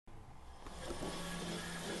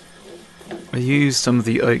I used some of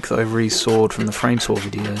the oak that I re-sawed from the frame saw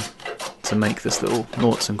video to make this little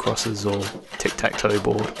noughts and crosses or tic-tac-toe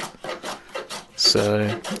board.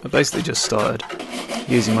 So I basically just started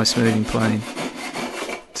using my smoothing plane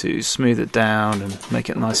to smooth it down and make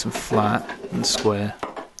it nice and flat and square,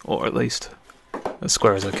 or at least as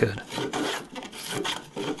square as I could.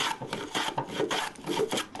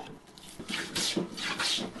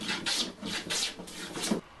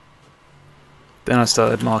 Then I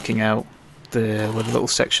started marking out where the little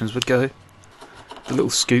sections would go, the little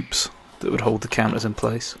scoops that would hold the counters in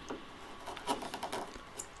place.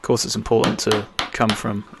 Of course, it's important to come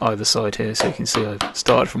from either side here, so you can see I've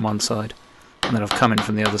started from one side and then I've come in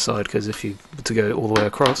from the other side, because if you were to go all the way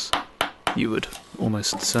across, you would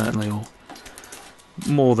almost certainly, or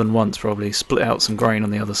more than once probably, split out some grain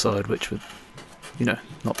on the other side, which would, you know,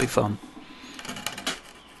 not be fun.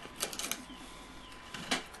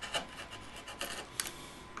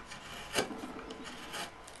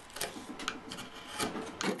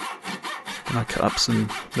 And I cut up some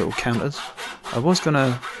little counters. I was going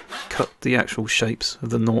to cut the actual shapes of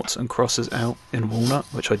the noughts and crosses out in walnut,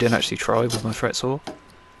 which I did actually try with my fret saw,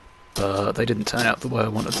 but they didn't turn out the way I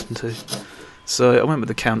wanted them to. So I went with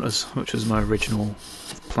the counters, which was my original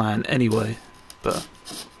plan anyway, but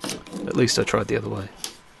at least I tried the other way.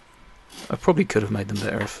 I probably could have made them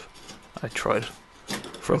better if I tried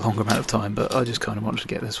for a longer amount of time, but I just kind of wanted to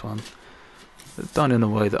get this one done in the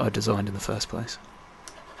way that I designed in the first place.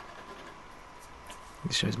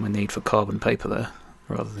 It shows my need for carbon paper there,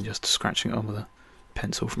 rather than just scratching it on with a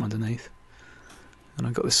pencil from underneath. And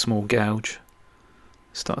I got this small gouge,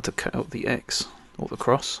 started to cut out the X, or the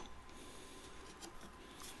cross.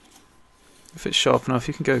 If it's sharp enough,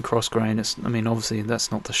 you can go cross grain. I mean, obviously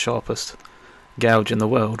that's not the sharpest gouge in the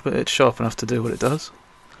world, but it's sharp enough to do what it does.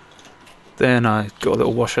 Then I got a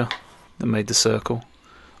little washer and made the circle.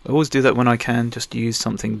 I always do that when I can, just use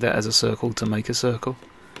something that as a circle to make a circle.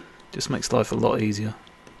 Just makes life a lot easier.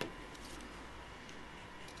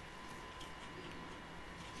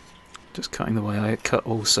 Just cutting the way I cut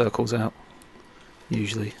all circles out,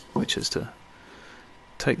 usually, which is to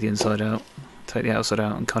take the inside out, take the outside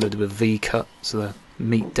out, and kind of do a V cut, so they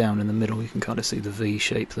meet down in the middle. You can kind of see the V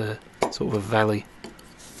shape there, sort of a valley.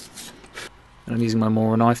 And I'm using my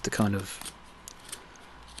Mora knife to kind of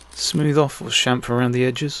smooth off or chamfer around the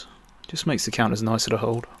edges. Just makes the counters nicer to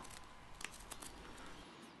hold.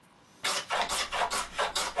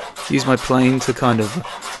 Use my plane to kind of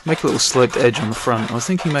make a little sloped edge on the front. I was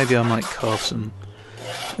thinking maybe I might carve some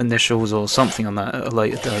initials or something on that at a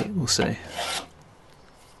later date, we'll see.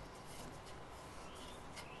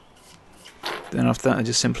 Then after that I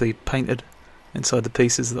just simply painted inside the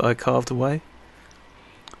pieces that I carved away,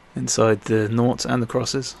 inside the noughts and the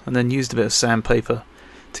crosses, and then used a bit of sandpaper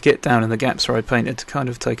to get down in the gaps where I painted to kind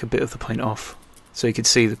of take a bit of the paint off, so you could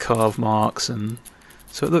see the carve marks, and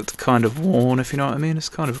so it looked kind of worn, if you know what I mean. It's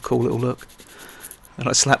kind of a cool little look. And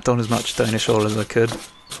I slapped on as much Danish oil as I could,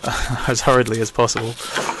 as hurriedly as possible,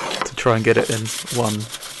 to try and get it in one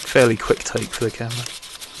fairly quick take for the camera.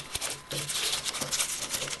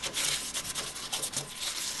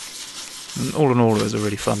 And all in all, it was a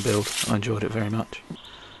really fun build. I enjoyed it very much.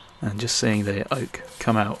 And just seeing the oak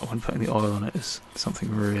come out when putting the oil on it is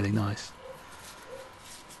something really nice.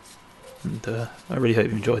 And I really hope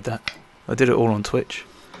you enjoyed that. I did it all on Twitch,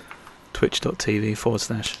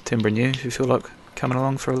 twitch.tv/TimberNew, if you feel like coming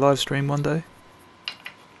along for a live stream one day.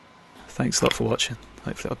 Thanks a lot for watching.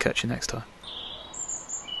 Hopefully I'll catch you next time.